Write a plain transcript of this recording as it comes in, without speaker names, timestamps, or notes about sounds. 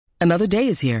Another day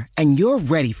is here, and you're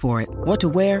ready for it. What to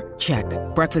wear? Check.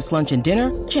 Breakfast, lunch, and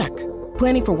dinner? Check.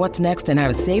 Planning for what's next and how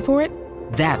to save for it?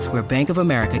 That's where Bank of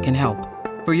America can help.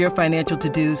 For your financial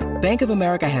to-dos, Bank of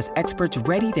America has experts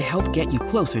ready to help get you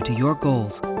closer to your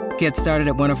goals. Get started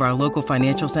at one of our local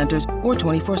financial centers or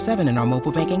 24/7 in our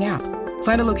mobile banking app.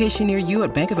 Find a location near you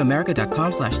at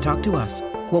bankofamerica.com/talktous.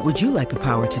 What would you like the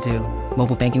power to do?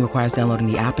 Mobile banking requires downloading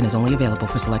the app and is only available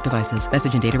for select devices.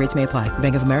 Message and data rates may apply.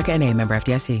 Bank of America N.A., member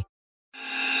FDIC.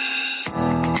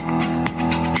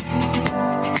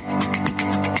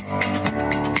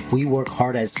 We work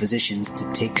hard as physicians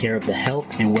to take care of the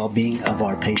health and well-being of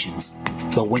our patients.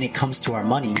 But when it comes to our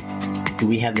money, do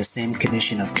we have the same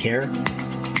condition of care?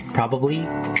 Probably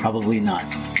not.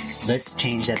 Let's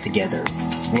change that together.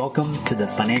 Welcome to the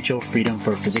Financial Freedom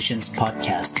for Physicians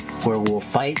podcast, where we'll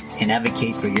fight and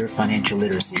advocate for your financial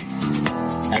literacy.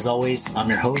 As always, I'm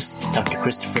your host, Dr.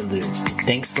 Christopher Liu.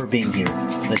 Thanks for being here.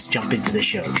 Let's jump into the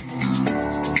show.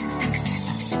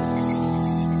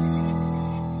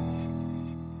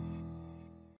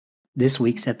 This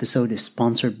week's episode is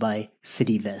sponsored by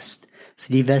CityVest.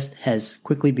 CityVest has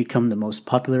quickly become the most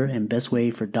popular and best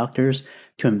way for doctors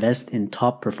to invest in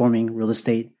top-performing real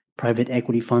estate private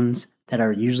equity funds that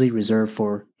are usually reserved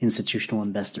for institutional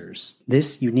investors.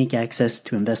 This unique access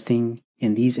to investing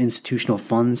in these institutional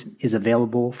funds is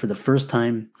available for the first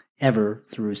time ever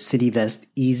through CityVest's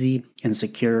easy and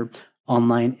secure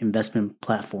online investment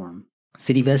platform.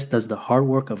 CityVest does the hard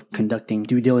work of conducting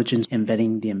due diligence and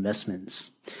vetting the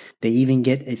investments. They even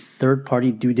get a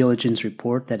third-party due diligence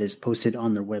report that is posted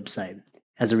on their website.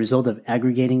 As a result of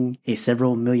aggregating a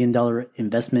several $million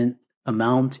investment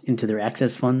amount into their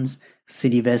access funds,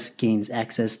 CityVest gains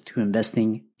access to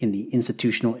investing in the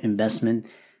institutional investment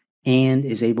and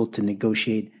is able to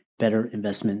negotiate better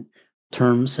investment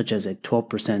terms such as a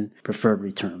 12% preferred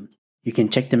return. You can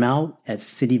check them out at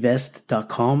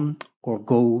cityvest.com or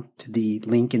go to the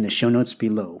link in the show notes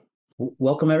below.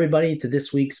 Welcome, everybody, to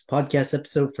this week's podcast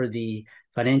episode for the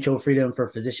Financial Freedom for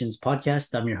Physicians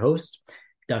podcast. I'm your host,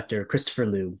 Dr. Christopher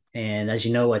Liu. And as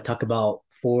you know, I talk about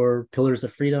 4 pillars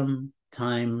of freedom: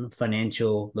 time,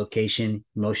 financial, location,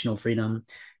 emotional freedom.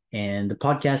 And the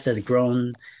podcast has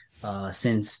grown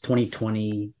since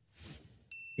 2020.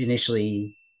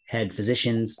 Initially had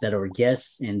physicians that are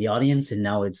guests in the audience, and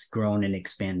now it's grown and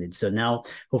expanded. So now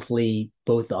hopefully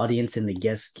both the audience and the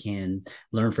guests can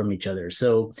learn from each other.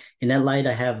 So in that light,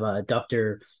 I have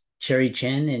Dr. Cherry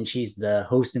Chen, and she's the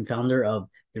host and founder of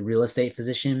The Real Estate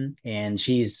Physician. And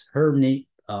she's her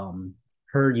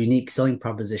unique selling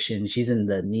proposition. She's in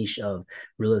the niche of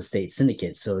real estate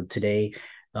syndicates. So today,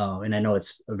 and I know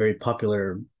it's a very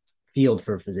popular field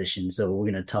for physicians. So we're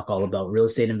going to talk all about real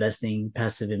estate investing,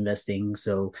 passive investing.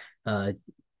 So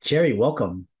Cherry,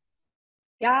 welcome.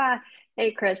 Yeah.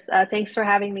 Hey, Chris, thanks for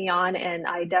having me on. And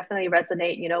I definitely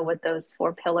resonate, with those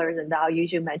 4 pillars and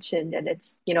values you mentioned. And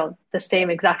it's, the same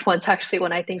exact ones actually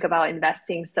when I think about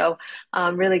investing. So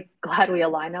I'm really glad we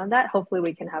align on that. Hopefully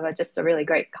we can have just a really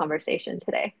great conversation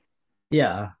today.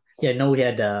 Yeah. I know we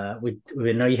had, we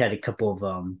know you had a couple of,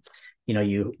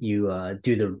 you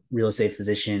do the Real Estate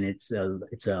Physician. It's a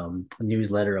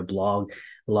newsletter, a blog,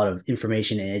 a lot of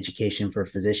information and education for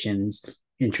physicians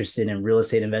interested in real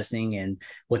estate investing. And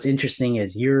what's interesting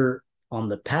is you're on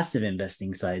the passive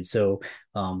investing side. So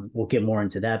we'll get more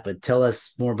into that, but tell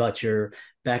us more about your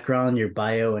background, your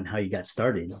bio, and how you got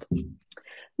started.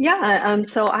 Yeah,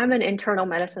 so I'm an internal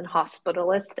medicine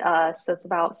hospitalist. So it's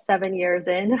about 7 years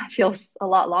in. Feels a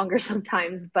lot longer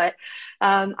sometimes, but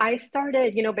I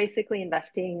started, basically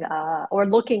investing or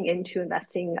looking into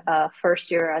investing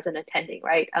first year as an attending,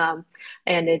 right?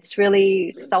 And it's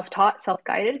really self-taught,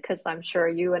 self-guided, because I'm sure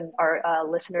you and our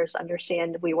listeners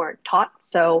understand we weren't taught.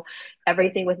 So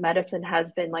everything with medicine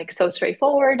has been like so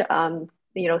straightforward.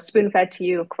 Spoon fed to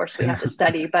you. Of course, we have to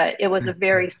study, but it was a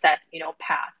very set,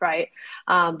 path, right?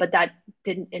 But that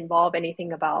didn't involve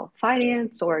anything about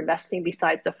finance or investing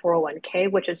besides the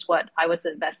 401k, which is what I was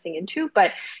investing into.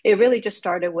 But it really just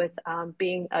started with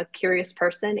being a curious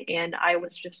person. And I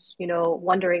was just,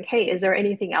 wondering, hey, is there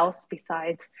anything else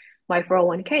besides my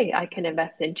 401k I can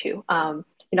invest into?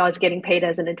 I was getting paid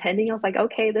as an attending. I was like,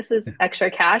 okay, this is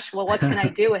extra cash. Well, what can I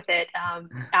do with it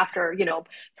after,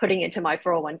 putting into my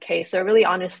 401k? So it really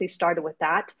honestly started with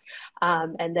that.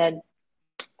 And then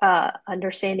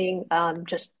understanding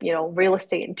just, real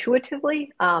estate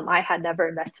intuitively. I had never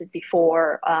invested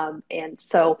before. And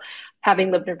so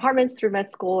having lived in apartments through med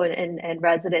school and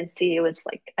residency, it was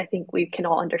like, I think we can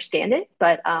all understand it,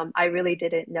 but I really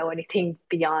didn't know anything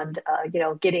beyond,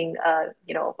 getting,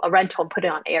 a rental and put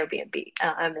it on Airbnb.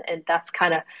 And that's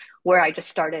kind of where I just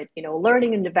started,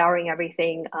 learning and devouring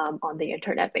everything on the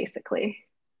internet, basically.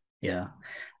 Yeah.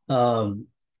 Um,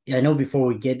 yeah, I know before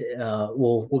we get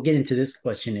we'll get into this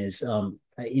question is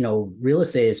real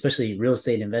estate, especially real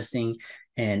estate investing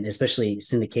and especially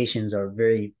syndications are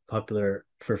very popular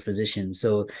for physicians.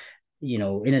 So,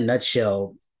 in a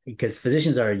nutshell, because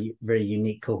physicians are a very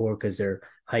unique cohort because they're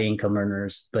high income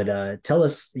earners, but tell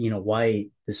us, why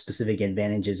the specific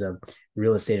advantages of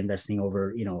real estate investing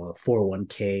over, a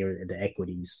 401k or the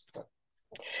equities.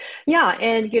 Yeah,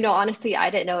 and honestly, I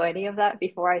didn't know any of that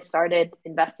before I started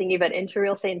investing even into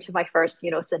real estate, into my first,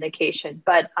 syndication.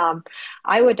 But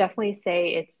I would definitely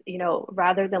say it's,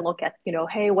 rather than look at,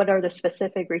 hey, what are the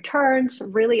specific returns,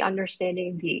 really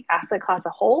understanding the asset class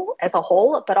as a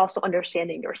whole, but also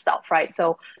understanding yourself, right?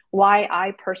 So why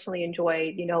I personally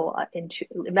enjoy, into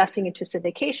investing into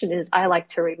syndication is I like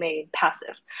to remain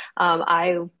passive.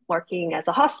 I working as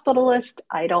a hospitalist.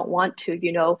 I don't want to,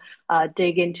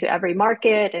 dig into every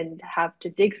market and have to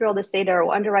dig through all this data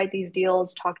or underwrite these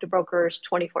deals, talk to brokers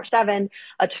 24/7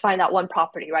 to find that one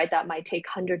property, right? That might take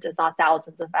hundreds, if not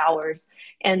thousands of hours.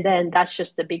 And then that's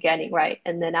just the beginning, right?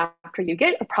 And then after you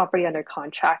get a property under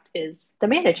contract is the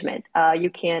management. You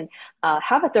can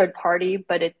have a third party,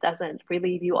 but it doesn't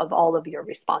relieve you of all of your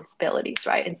responsibilities,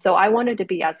 right? And so I wanted to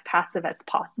be as passive as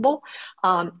possible.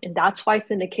 And that's why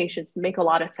syndications make a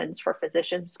lot of sense for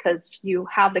physicians because you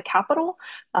have the capital,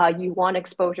 you want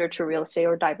exposure to real estate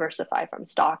or diversify from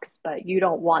stocks, but you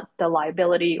don't want the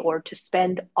liability or to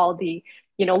spend all the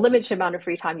limited amount of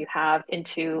free time you have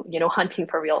into hunting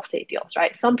for real estate deals,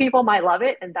 right? Some people might love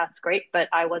it and that's great, but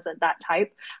I wasn't that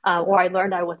type, or I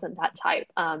learned I wasn't that type.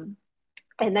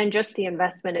 And then just the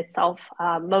investment itself,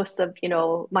 most of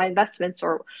my investments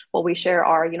or what we share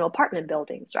are apartment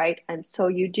buildings, right? And so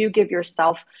you do give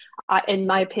yourself, in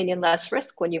my opinion, less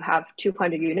risk when you have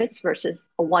 200 units versus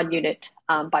a 1 unit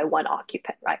by one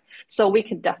occupant, right? So we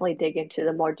can definitely dig into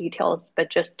the more details, but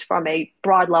just from a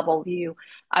broad level view,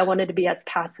 I wanted to be as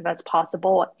passive as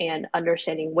possible and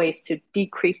understanding ways to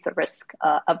decrease the risk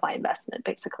of my investment,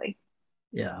 basically.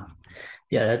 Yeah.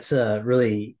 Yeah, that's a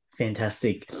really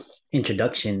fantastic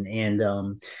introduction. And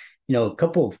a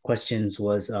couple of questions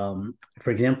was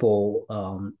for example,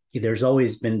 there's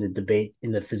always been the debate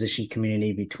in the physician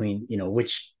community between,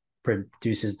 which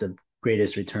produces the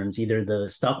greatest returns, either the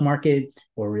stock market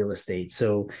or real estate.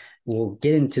 So we'll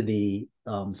get into the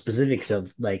specifics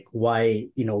of like why,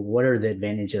 what are the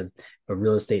advantage of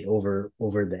real estate over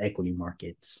the equity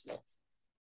markets.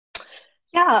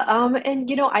 Yeah, and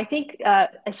I think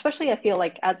especially I feel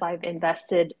like as I've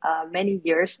invested many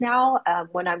years now,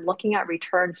 when I'm looking at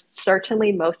returns,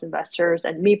 certainly most investors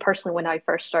and me personally, when I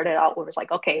first started out, was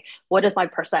like, okay, what is my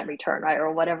percent return, right,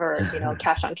 or whatever,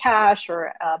 cash on cash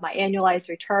or my annualized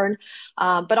return,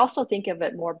 but also think of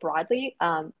it more broadly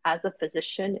as a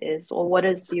physician is, well, what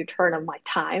is the return of my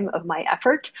time, of my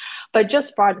effort, but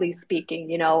just broadly speaking,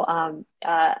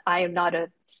 I am not a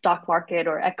stock market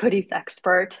or equities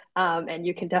expert, and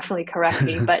you can definitely correct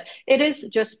me, but it is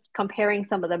just comparing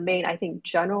some of the main, I think,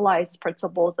 generalized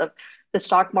principles of the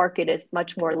stock market is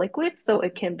much more liquid. So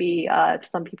it can be,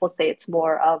 some people say it's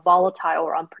more volatile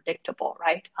or unpredictable,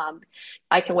 right?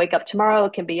 I can wake up tomorrow,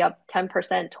 it can be up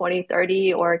 10%, 20,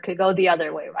 30, or it could go the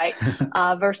other way, right?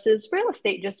 Versus real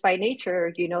estate, just by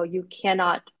nature, you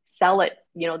cannot sell it,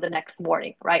 the next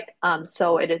morning, right?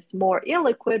 So it is more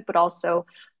illiquid, but also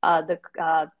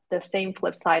the same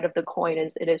flip side of the coin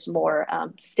is it is more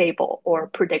stable or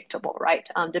predictable, right?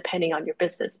 Depending on your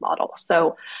business model.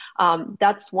 So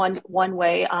that's one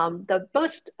way. The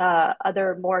most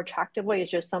other more attractive way is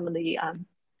just some of the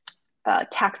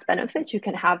tax benefits you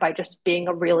can have by just being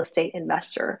a real estate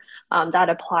investor. That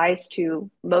applies to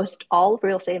most all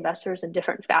real estate investors in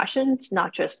different fashions,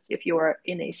 not just if you are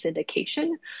in a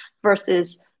syndication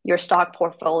versus your stock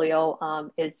portfolio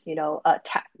is,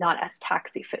 not as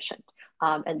tax efficient.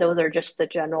 And those are just the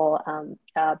general,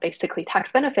 basically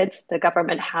tax benefits the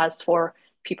government has for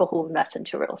people who invest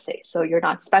into real estate. So you're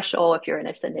not special if you're in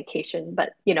a syndication,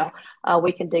 but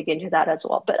we can dig into that as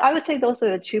well. But I would say those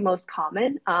are the two most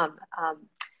common,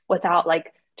 without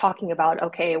like talking about,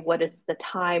 okay, what is the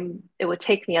time it would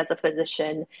take me as a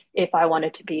physician if I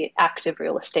wanted to be active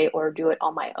real estate or do it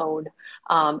on my own.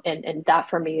 And that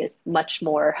for me is much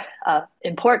more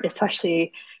important,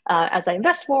 especially as I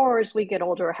invest more or as we get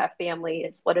older or have family,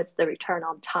 is what is the return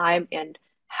on time and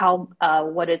how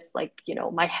what is like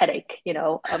my headache,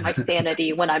 my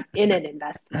sanity when I'm in an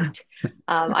investment.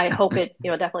 I hope it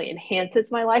definitely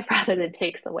enhances my life rather than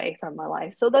takes away from my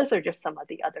life. So those are just some of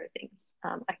the other things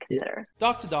I consider.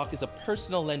 Doc to Doc is a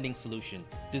personal lending solution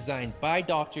designed by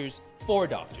doctors for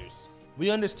doctors. We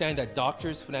understand that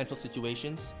doctors' financial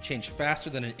situations change faster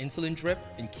than an insulin drip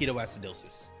in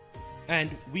ketoacidosis. And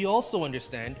we also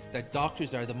understand that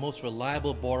doctors are the most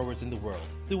reliable borrowers in the world.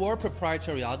 Through our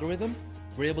proprietary algorithm,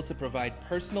 we're able to provide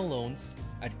personal loans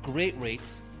at great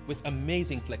rates with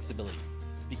amazing flexibility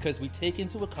because we take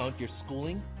into account your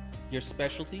schooling, your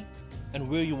specialty, and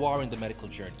where you are in the medical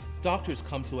journey. Doctors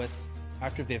come to us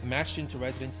after they've matched into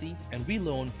residency, and we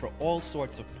loan for all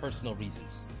sorts of personal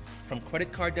reasons, from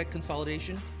credit card debt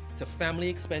consolidation to family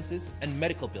expenses and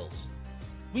medical bills.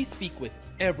 We speak with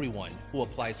everyone who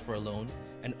applies for a loan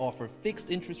and offer fixed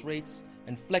interest rates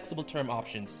and flexible term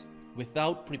options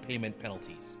without prepayment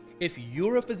penalties. If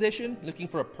you're a physician looking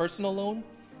for a personal loan,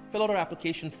 fill out our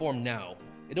application form now.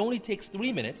 It only takes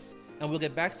 3 minutes, and we'll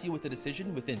get back to you with a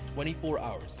decision within 24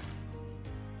 hours.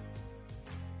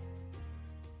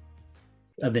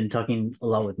 I've been talking a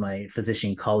lot with my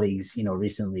physician colleagues,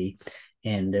 recently,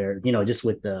 and they're, just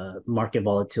with the market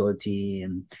volatility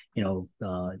and,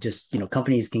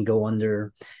 companies can go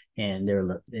under, and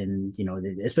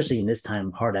especially in this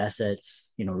time, hard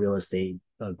assets, real estate,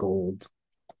 gold,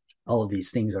 all of these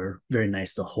things are very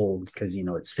nice to hold because,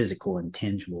 it's physical and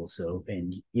tangible. So,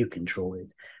 and you control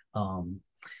it.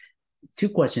 Two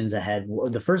questions I had.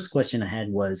 The first question I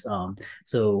had was,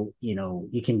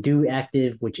 you can do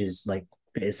active, which is like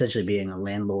essentially being a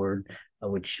landlord,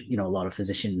 which, a lot of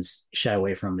physicians shy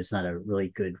away from. It's not a really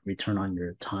good return on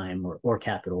your time or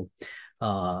capital.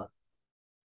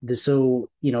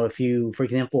 If you, for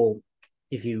example,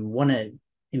 if you want to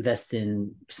invest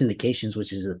in syndications,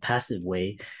 which is a passive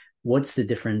way, what's the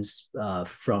difference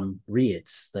from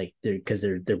REITs? Like because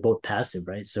they're both passive,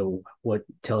 right? So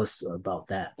tell us about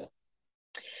that.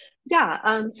 Yeah.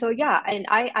 And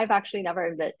I've actually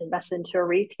never invested into a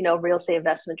REIT, real estate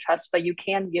investment trust, but you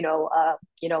can,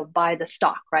 buy the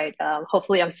stock, right?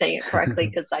 Hopefully I'm saying it correctly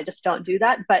because I just don't do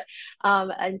that. But,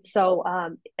 and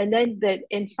then the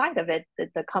inside of it,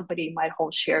 the company might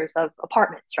hold shares of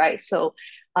apartments, right? So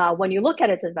when you look at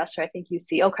it as an investor, I think you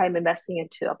see, okay, I'm investing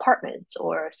into apartments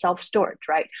or self-storage,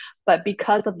 right? But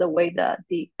because of the way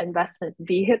the investment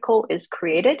vehicle is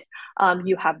created,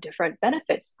 you have different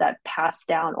benefits that pass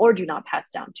down or do not pass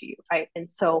down to you, right? And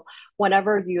so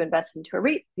whenever you invest into a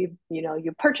REIT, you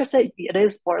purchase it, it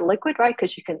is more liquid, right?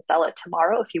 Because you can sell it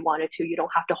tomorrow if you wanted to. You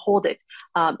don't have to hold it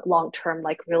long-term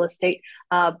like real estate.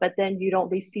 But then you don't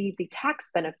receive the tax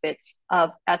benefits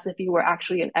as if you were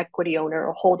actually an equity owner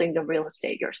or holding the real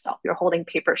estate yourself. You're holding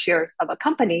paper shares of a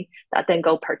company that then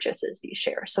purchases these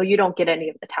shares. So you don't get any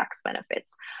of the tax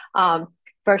benefits.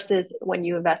 Versus when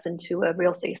you invest into a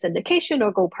real estate syndication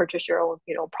or go purchase your own,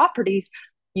 properties,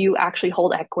 you actually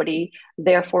hold equity.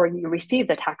 Therefore, you receive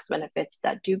the tax benefits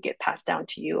that do get passed down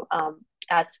to you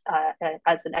as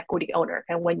an equity owner.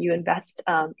 And when you invest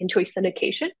into a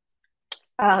syndication,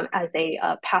 as a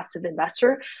passive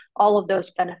investor, all of those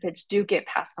benefits do get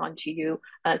passed on to you.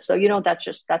 So that's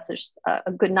just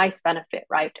a good, nice benefit,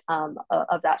 right? Of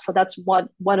that. So that's one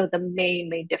of the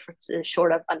main differences,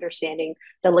 short of understanding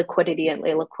the liquidity and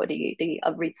illiquidity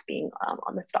of REITs being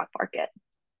on the stock market.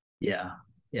 Yeah.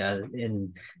 I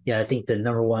think the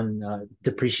number one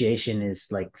depreciation is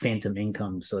like phantom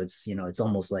income. So it's it's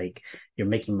almost like you're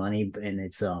making money, and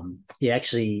it's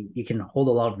you can hold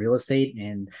a lot of real estate,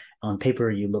 and on paper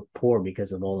you look poor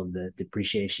because of all of the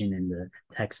depreciation and the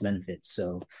tax benefits.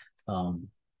 So go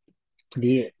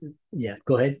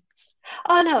ahead.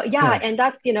 Oh no, yeah, and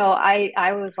that's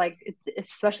I was like,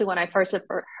 especially when I first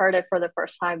heard it for the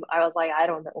first time, I was like, I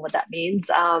don't know what that means.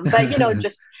 But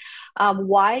just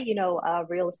why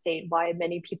real estate, why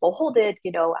many people hold it,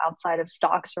 outside of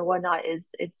stocks or whatnot, is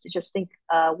it's just think,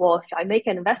 well, if I make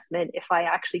an investment, if I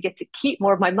actually get to keep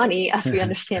more of my money, as we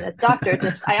understand as doctors,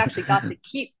 if I actually got to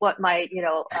keep what my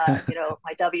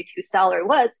my W-2 salary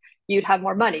was, you'd have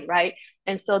more money, right?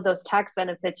 And so those tax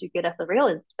benefits you get as a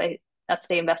real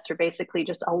estate investor basically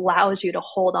just allows you to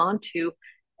hold on to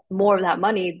more of that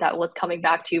money that was coming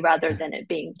back to you rather than it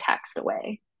being taxed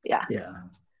away. Yeah.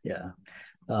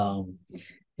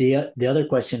 The other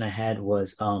question I had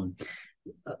was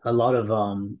a lot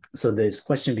of so this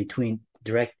question between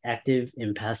direct active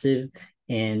and passive,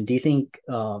 and do you think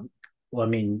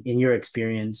in your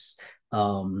experience,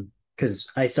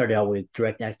 because I started out with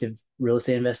direct active real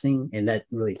estate investing, and that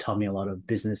really taught me a lot of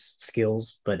business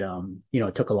skills, but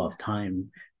it took a lot of time.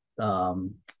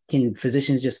 Can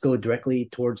physicians just go directly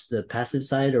towards the passive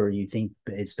side, or you think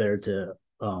it's better to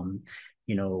own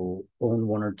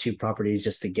one or two properties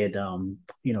just to get a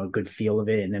good feel of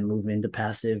it and then move into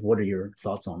passive? What are your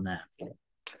thoughts on that?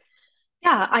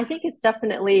 Yeah, I think it's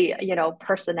definitely,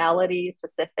 personality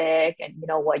specific and,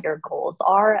 what your goals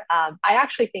are. I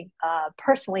actually think,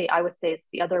 personally, I would say it's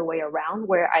the other way around,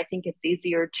 where I think it's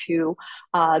easier to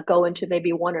go into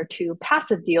maybe one or two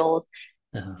passive deals,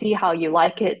 Uh-huh. see how you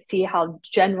like it, see how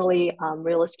generally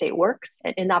real estate works,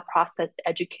 and in that process,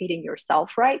 educating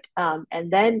yourself, right? And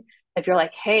then if you're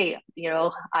like, hey,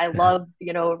 I love,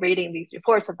 reading these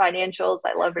reports and financials,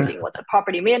 I love reading what the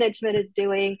property management is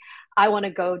doing. I want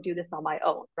to go do this on my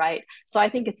own, right? So I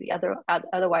think it's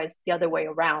otherwise the other way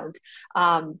around.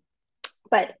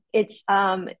 But it's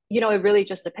it really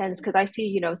just depends, because I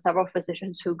see several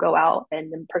physicians who go out and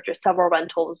then purchase several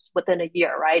rentals within a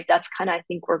year, right? That's kind of, I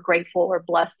think we're grateful or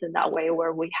blessed in that way,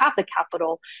 where we have the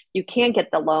capital, you can get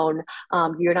the loan.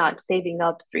 You're not saving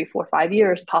up 3 4 5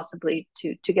 years possibly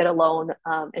to get a loan,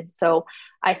 and so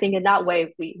I think in that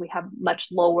way we have much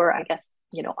lower, I guess,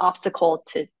 obstacle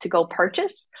to go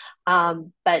purchase.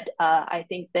 But I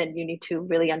think then you need to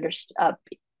really understand,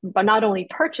 but not only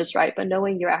purchase, right, but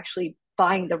knowing you're actually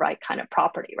buying the right kind of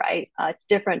property, right? It's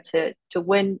different to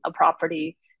win a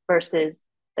property versus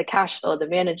the cash flow, the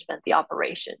management, the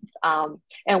operations.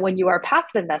 And when you are a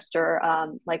passive investor,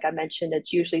 like I mentioned,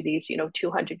 it's usually these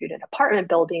 200-unit apartment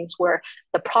buildings where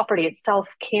the property itself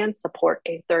can support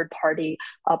a third party,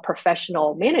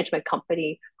 professional management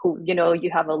company who, you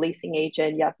have a leasing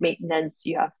agent, you have maintenance,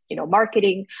 you have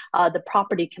marketing. The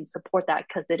property can support that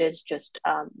because it is just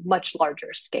much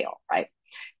larger scale, right?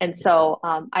 And so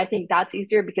I think that's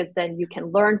easier, because then you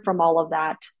can learn from all of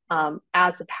that,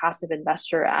 as a passive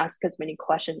investor, ask as many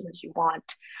questions as you want,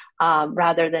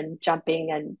 rather than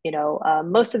jumping. And,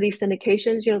 most of these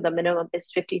syndications, the minimum is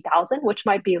 50,000, which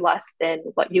might be less than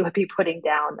what you would be putting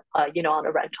down, on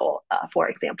a rental, for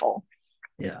example.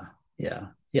 Yeah, yeah.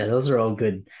 Those are all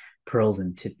good pearls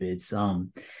and tidbits.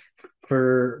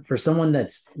 For someone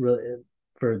that's really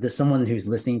someone who's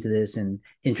listening to this and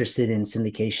interested in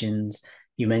syndications,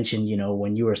 you mentioned,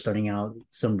 when you were starting out,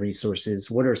 some resources.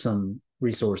 What are some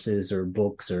resources or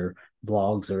books or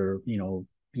blogs or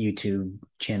YouTube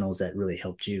channels that really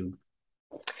helped you?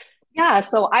 Yeah,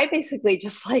 so I basically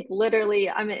just like literally,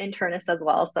 I'm an internist as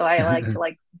well, so I like to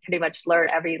like pretty much learn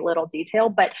every little detail.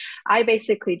 But I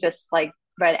basically just like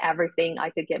read everything I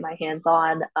could get my hands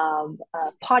on.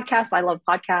 Podcasts, I love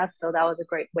podcasts, so that was a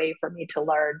great way for me to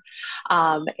learn.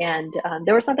 And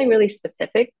there was something really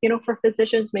specific, for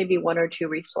physicians, maybe one or two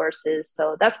resources.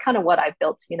 So that's kind of what I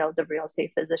built, the real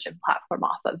estate physician platform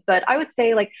off of. But I would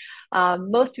say, like,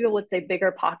 most people would say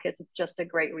Bigger Pockets is just a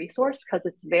great resource because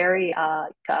it's very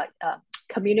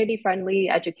community friendly,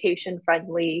 education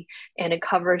friendly, and it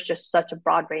covers just such a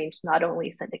broad range, not only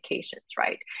syndications,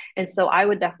 right? And so I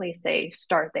would definitely say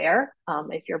start there.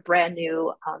 If you're brand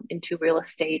new into real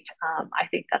estate, I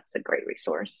think that's a great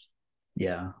resource.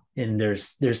 Yeah. And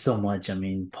there's so much. I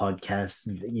mean, podcasts,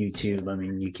 YouTube. I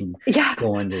mean, you can Yeah,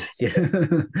 go on this.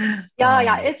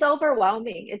 yeah, it's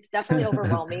overwhelming. It's definitely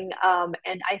overwhelming.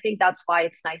 And I think that's why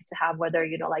it's nice to have, whether,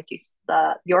 like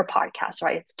your podcast,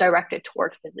 right? It's directed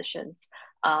toward physicians.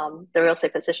 The real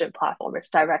estate physician platform is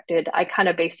directed. I kind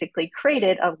of basically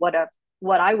created of what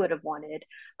I would have wanted,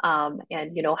 and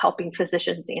helping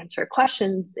physicians answer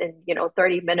questions in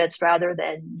 30 minutes rather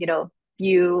than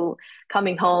you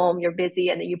coming home, you're busy,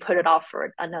 and then you put it off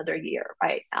for another year,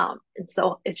 right? And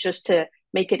so it's just to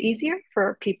make it easier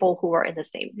for people who are in the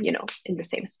same, in the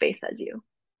same space as you.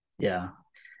 Yeah.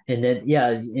 And then, yeah.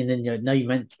 And then now you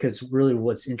meant, because really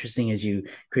what's interesting is you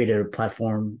created a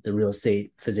platform, the real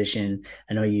estate physician.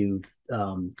 I know you've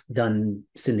done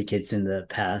syndicates in the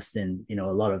past, and, a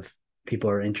lot of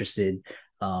people are interested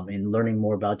in learning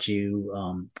more about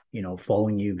you,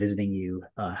 following you, visiting you.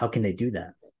 How can they do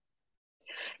that?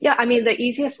 Yeah, I mean, the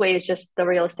easiest way is just the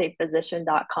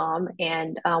realestatephysician.com.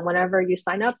 And whenever you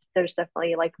sign up, there's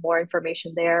definitely like more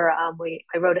information there.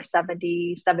 I wrote a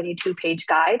 72 page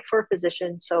guide for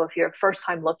physicians. So if you're first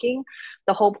time looking,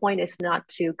 the whole point is not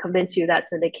to convince you that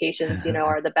syndications,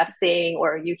 are the best thing,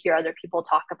 or you hear other people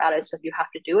talk about it, so you have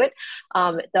to do it.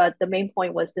 The main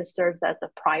point was this serves as a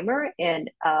primer, and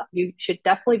you should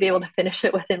definitely be able to finish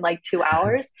it within like 2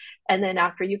 hours. And then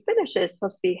after you finish it, it's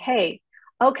supposed to be, hey,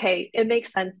 okay, it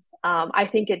makes sense. I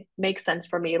think it makes sense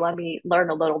for me. Let me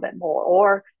learn a little bit more,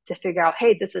 or to figure out,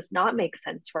 hey, this does not make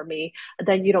sense for me.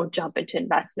 Then you don't jump into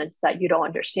investments that you don't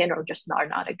understand or just are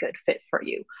not a good fit for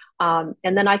you.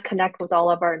 And then I connect with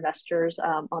all of our investors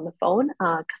on the phone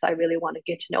because I really want to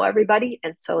get to know everybody.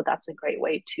 And so that's a great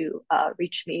way to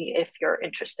reach me if you're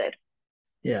interested.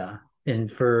 Yeah.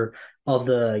 And for all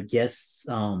the guests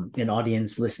and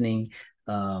audience listening,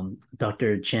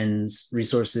 Dr. Chen's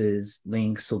resources,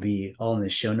 links will be all in the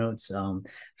show notes.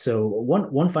 So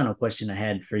one final question I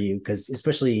had for you, because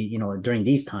especially, during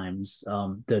these times,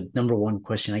 the number one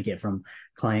question I get from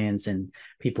clients and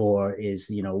people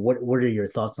is, what are your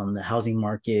thoughts on the housing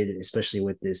market, especially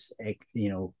with this,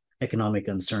 economic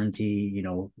uncertainty,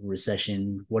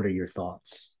 recession? What are your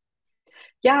thoughts?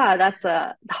 Yeah, that's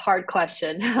a hard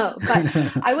question. But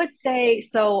I would say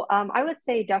so. I would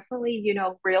say definitely,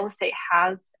 real estate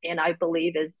has, and I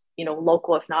believe is,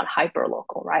 local, if not hyper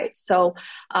local, right? So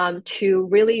to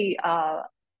really, I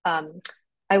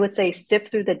would say sift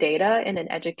through the data in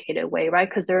an educated way, right?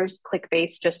 Because there's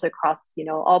clickbait just across,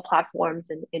 all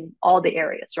platforms and in all the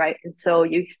areas, right? And so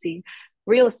you see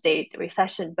real estate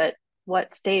recession, but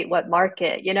what state, what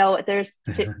market, there's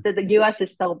the US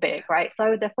is so big, right? So I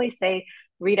would definitely say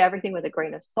read everything with a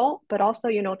grain of salt, but also,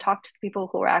 talk to people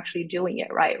who are actually doing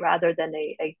it, right? Rather than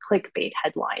a clickbait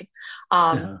headline.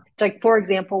 Like, for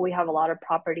example, we have a lot of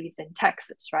properties in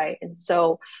Texas, right? And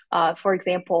so, for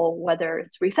example, whether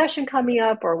it's recession coming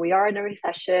up or we are in a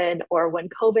recession or when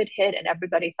COVID hit and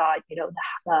everybody thought, it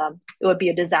would be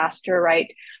a disaster,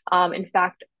 right? In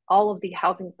fact, all of the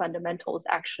housing fundamentals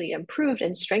actually improved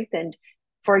and strengthened,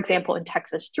 for example, in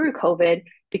Texas through COVID,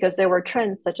 because there were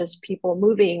trends such as people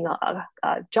moving,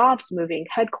 jobs moving,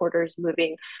 headquarters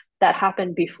moving that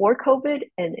happened before COVID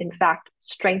and in fact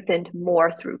strengthened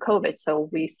more through COVID. So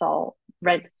we saw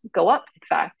rents go up, in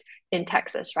fact, in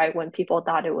Texas, right? When people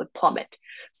thought it would plummet.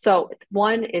 So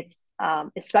one, it's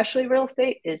especially real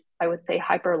estate is, I would say,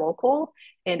 hyper local,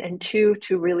 and two,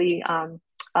 to really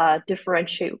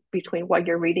differentiate between what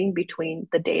you're reading between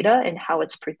the data and how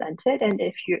it's presented. And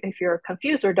if you're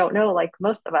confused or don't know, like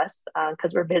most of us,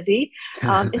 because we're busy,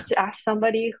 is to ask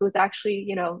somebody who's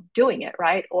actually doing it,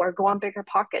 right? Or go on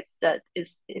BiggerPockets. That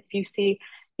is, if you see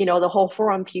the whole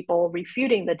forum people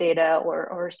refuting the data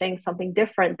or saying something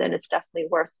different, then it's definitely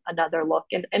worth another look.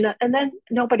 And then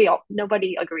nobody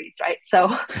agrees, right?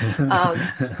 So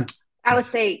I would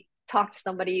say talk to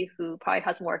somebody who probably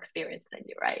has more experience than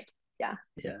you, right? Yeah.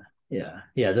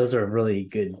 Those are really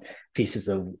good pieces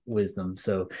of wisdom.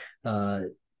 So,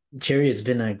 Cherry, it's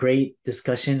been a great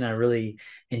discussion. I really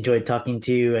enjoyed talking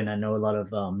to you, and I know a lot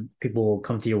of people will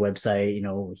come to your website,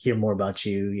 hear more about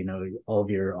you, all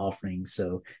of your offerings.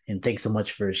 So, and thanks so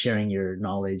much for sharing your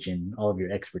knowledge and all of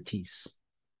your expertise.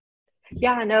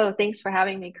 Yeah, no, thanks for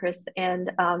having me, Chris.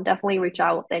 And definitely reach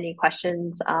out with any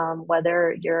questions,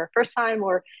 whether you're first time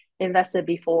or invested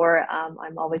before.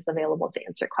 I'm always available to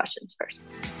answer questions first.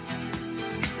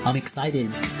 I'm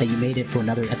excited that you made it for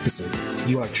another episode.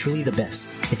 You are truly the best.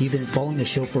 If you've been following the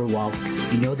show for a while,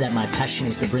 you know that my passion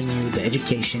is to bring you the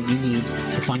education you need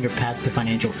to find your path to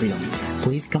financial freedom.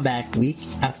 Please come back week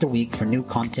after week for new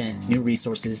content, new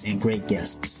resources, and great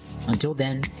guests. Until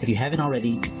then, if you haven't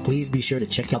already, please be sure to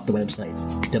check out the website,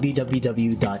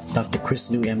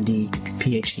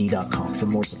 www.drchrislumdphd.com for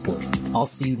more support. I'll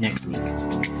see you next week.